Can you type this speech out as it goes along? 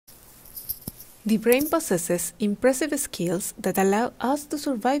The brain possesses impressive skills that allow us to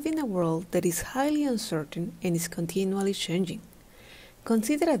survive in a world that is highly uncertain and is continually changing.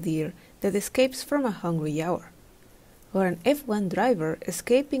 Consider a deer that escapes from a hungry hour, or an F1 driver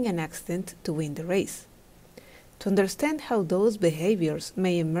escaping an accident to win the race. To understand how those behaviors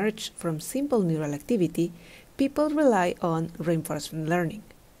may emerge from simple neural activity, people rely on reinforcement learning,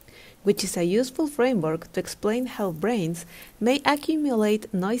 which is a useful framework to explain how brains may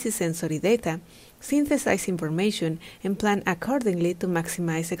accumulate noisy sensory data, synthesize information, and plan accordingly to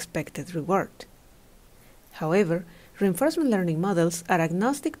maximize expected reward. However, reinforcement learning models are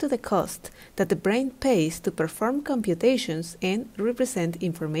agnostic to the cost that the brain pays to perform computations and represent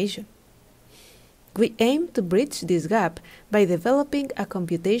information. We aim to bridge this gap by developing a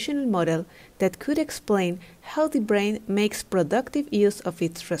computational model that could explain how the brain makes productive use of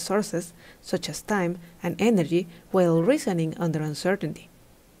its resources, such as time and energy, while reasoning under uncertainty.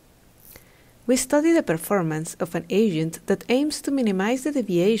 We study the performance of an agent that aims to minimize the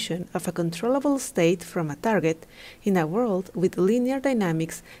deviation of a controllable state from a target in a world with linear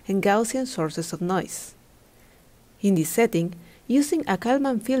dynamics and Gaussian sources of noise. In this setting, using a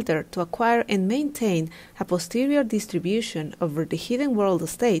Kalman filter to acquire and maintain a posterior distribution over the hidden world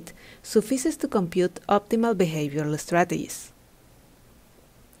state suffices to compute optimal behavioral strategies.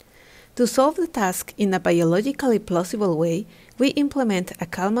 To solve the task in a biologically plausible way, we implement a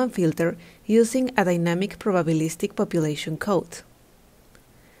Kalman filter using a dynamic probabilistic population code.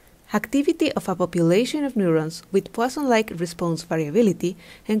 Activity of a population of neurons with Poisson-like response variability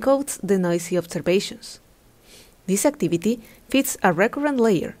encodes the noisy observations. This activity fits a recurrent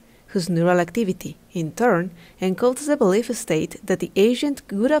layer, whose neural activity, in turn, encodes the belief state that the agent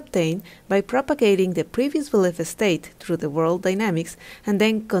could obtain by propagating the previous belief state through the world dynamics and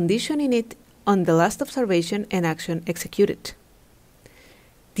then conditioning it on the last observation and action executed.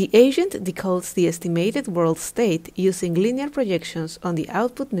 The agent decodes the estimated world state using linear projections on the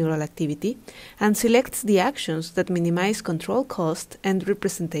output neural activity and selects the actions that minimize control cost and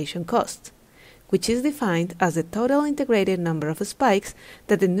representation cost, which is defined as the total integrated number of spikes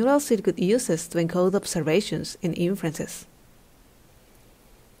that the neural circuit uses to encode observations and inferences.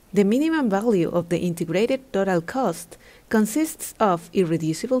 The minimum value of the integrated total cost consists of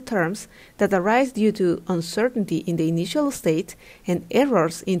irreducible terms that arise due to uncertainty in the initial state and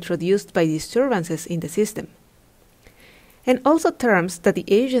errors introduced by disturbances in the system, and also terms that the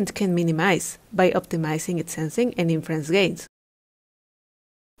agent can minimize by optimizing its sensing and inference gains.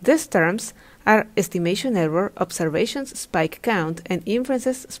 These terms are estimation error, observations spike count, and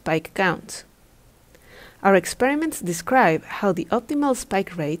inferences spike count. Our experiments describe how the optimal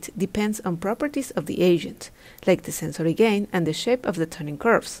spike rate depends on properties of the agent, like the sensory gain and the shape of the tuning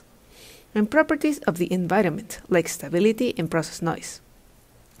curves, and properties of the environment, like stability and process noise.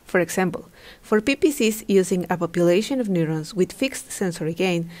 For example, for PPCs using a population of neurons with fixed sensory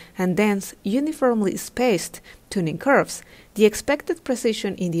gain and dense, uniformly spaced tuning curves, the expected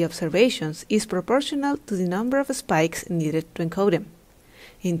precision in the observations is proportional to the number of spikes needed to encode them.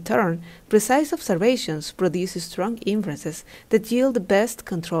 In turn, precise observations produce strong inferences that yield the best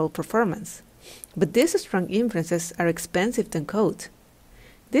control performance. But these strong inferences are expensive to encode.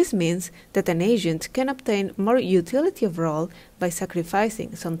 This means that an agent can obtain more utility overall by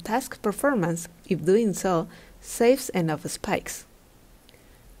sacrificing some task performance if doing so saves enough spikes.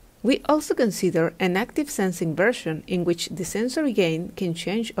 We also consider an active sensing version in which the sensory gain can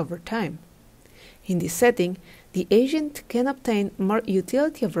change over time. In this setting, the agent can obtain more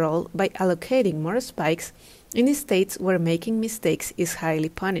utility overall by allocating more spikes in states where making mistakes is highly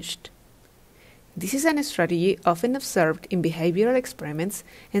punished. This is a strategy often observed in behavioral experiments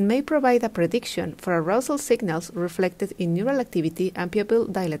and may provide a prediction for arousal signals reflected in neural activity and pupil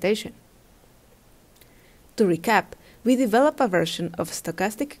dilatation. To recap, we develop a version of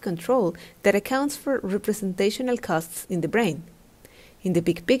stochastic control that accounts for representational costs in the brain. In the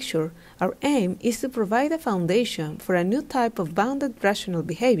big picture, our aim is to provide a foundation for a new type of bounded rational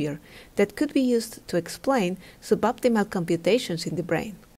behavior that could be used to explain suboptimal computations in the brain.